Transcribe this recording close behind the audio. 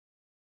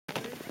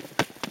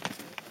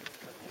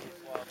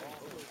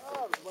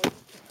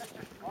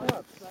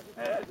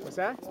What's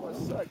that?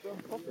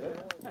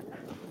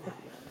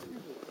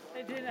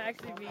 I didn't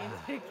actually mean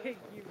to kick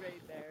you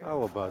right there.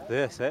 How about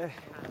this, eh?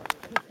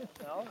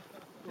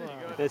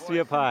 Nice to be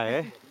up high,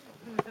 eh?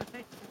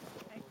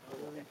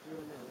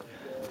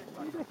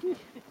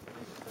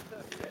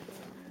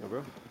 No,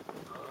 bro.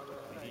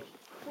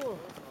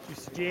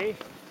 Juicy J.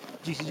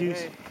 Juicy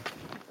juice.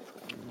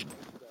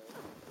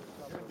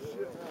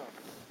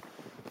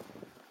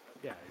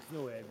 Yeah, there's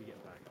no way we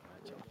get back on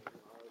that jump.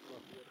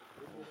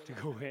 To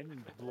go in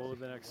and blow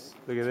the next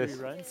Look at 3 this.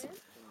 runs.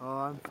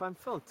 Oh, I'm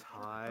feeling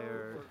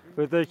tired.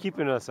 But they're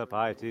keeping us up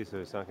high too, so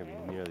it's not going to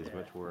be nearly as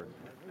much work.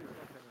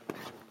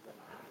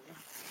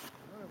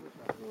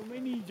 Well, my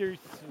knees are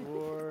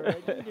sore. I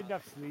need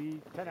enough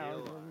sleep. 10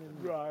 hours.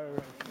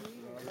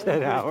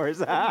 10 hours.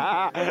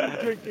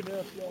 Drink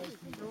enough.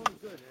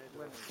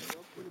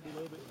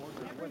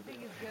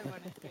 Everything is good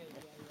when it's good.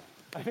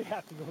 I may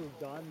have to go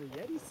don the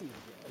Yeti suit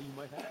again. You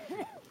might have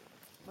to.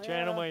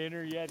 Channel my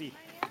inner Yeti.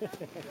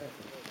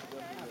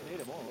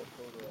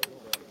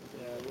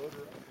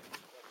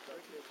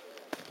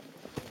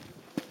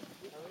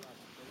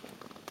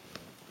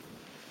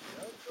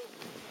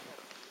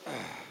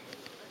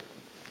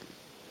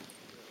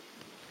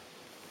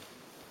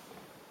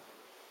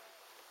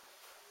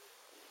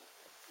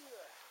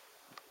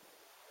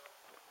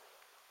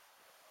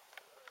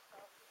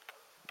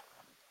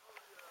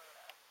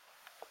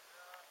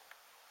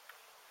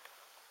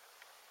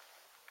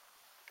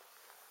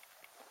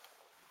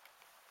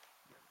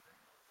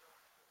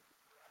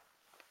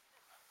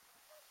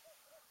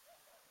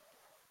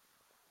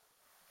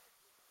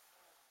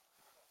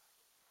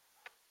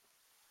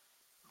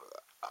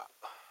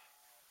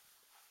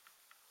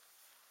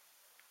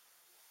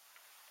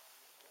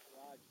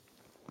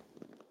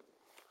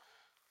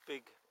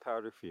 Big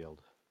powder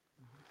field.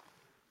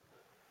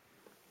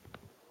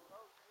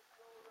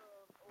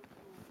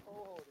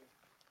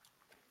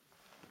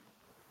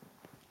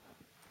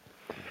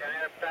 Kind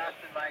of fast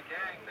in my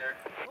gang there.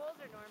 Holes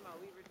are normal.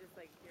 We were just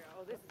like, here,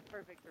 oh, this is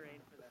perfect terrain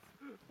for this.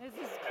 This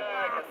is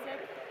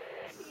classic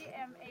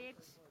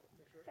CMH.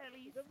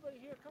 Kelly's.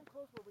 Everybody here, come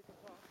close where we can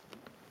talk.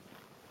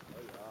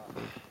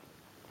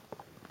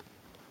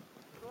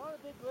 We're on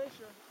a big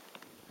glacier.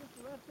 Just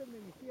left them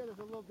and you see there's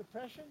a little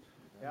depression.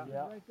 Yeah.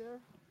 Right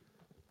there.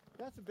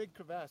 That's a big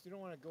crevasse. You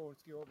don't want to go and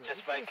ski over it. This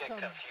You might just get come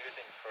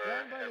confusing for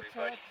down by the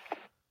everybody.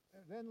 tracks,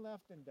 and then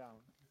left and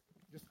down.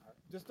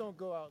 Just don't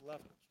go out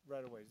left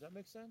right away. Does that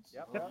make sense?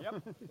 Yep. Stay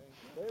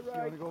You right.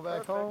 want to go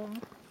back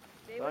home?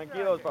 Stay with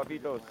Tranquilos, Roger.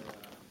 papitos.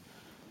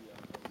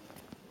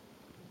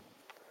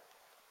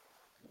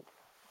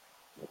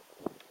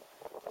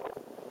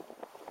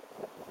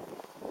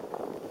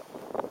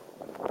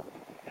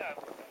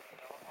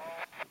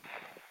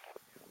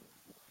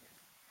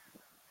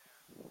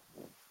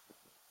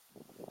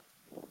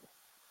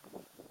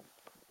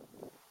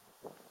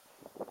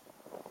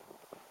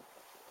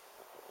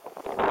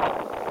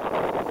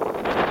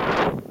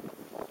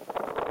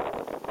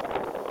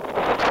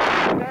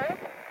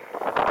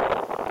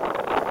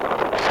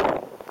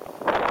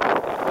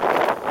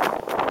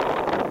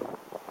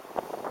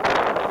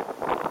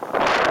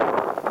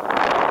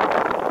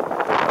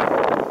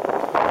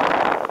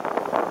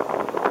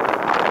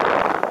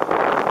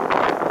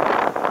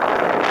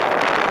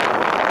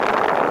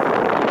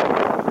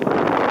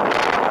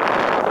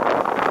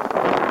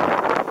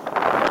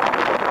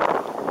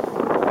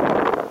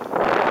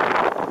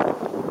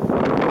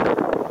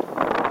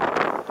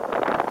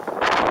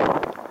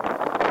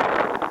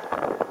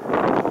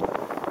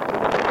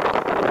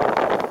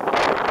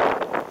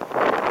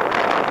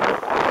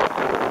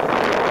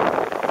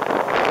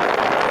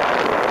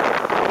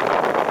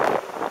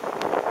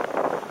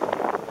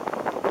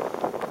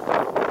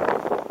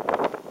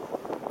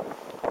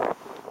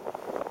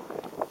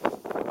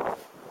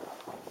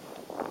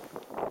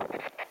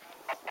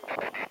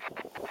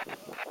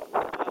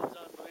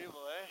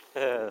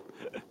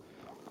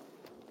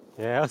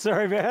 Yeah,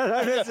 sorry, man.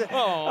 I missed it.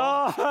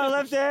 Oh, I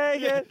left it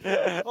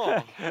hanging.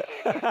 Oh.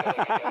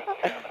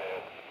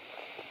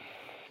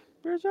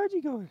 Where's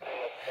Reggie going?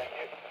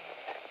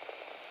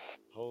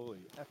 Holy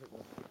epic.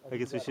 I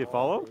guess we should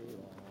follow. Did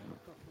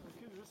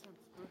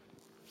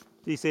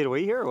he say to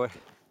wait here or what?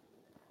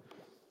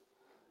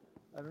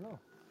 I don't know.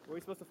 Were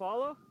we supposed to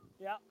follow?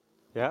 Yeah.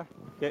 Yeah?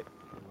 Okay.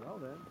 Well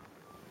then.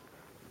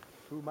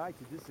 Who am I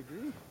to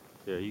disagree?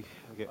 Here, you.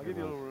 Okay. I'll give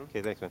you a little room.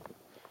 Okay, thanks, man.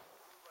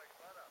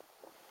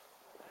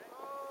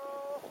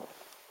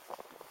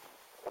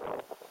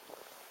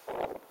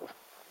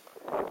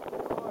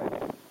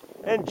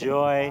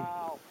 Enjoy.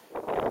 Wow.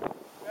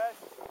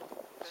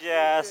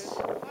 Yes.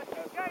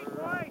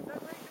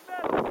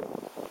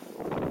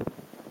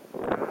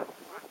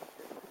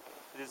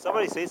 Did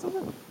somebody say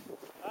something?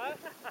 Huh?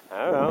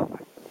 I don't know.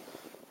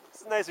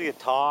 It's nice we can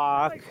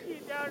talk. Like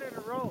skiing down in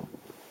a row.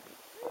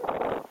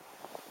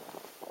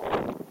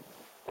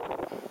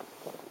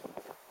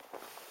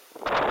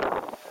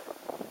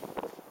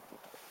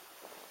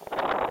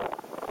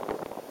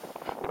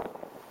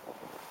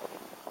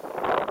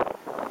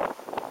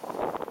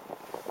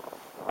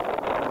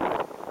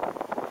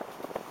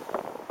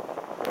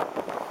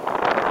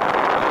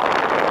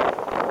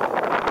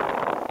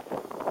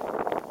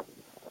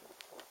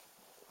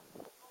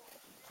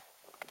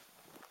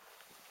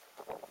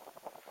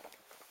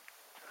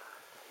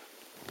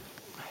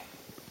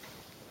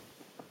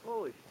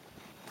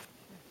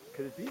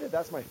 Could it be that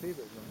that's my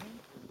favorite one?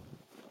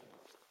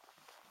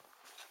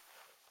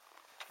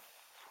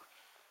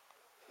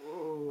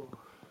 Whoa.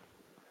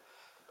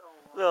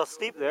 A little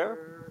steep there.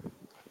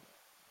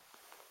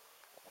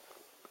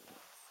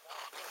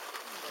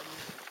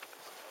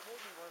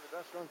 Maybe one of the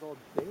best runs all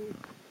day,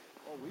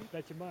 all week.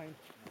 That's your mind.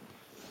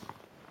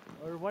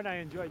 Or one I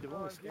enjoyed the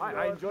most.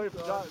 I enjoyed it for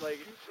that. Like,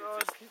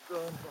 keep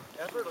going.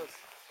 Effortless.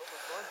 So much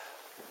fun.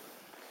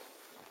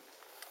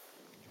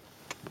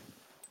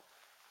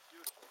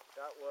 Beautiful.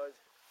 That was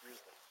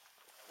beautiful.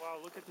 Wow,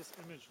 look at this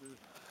image, dude.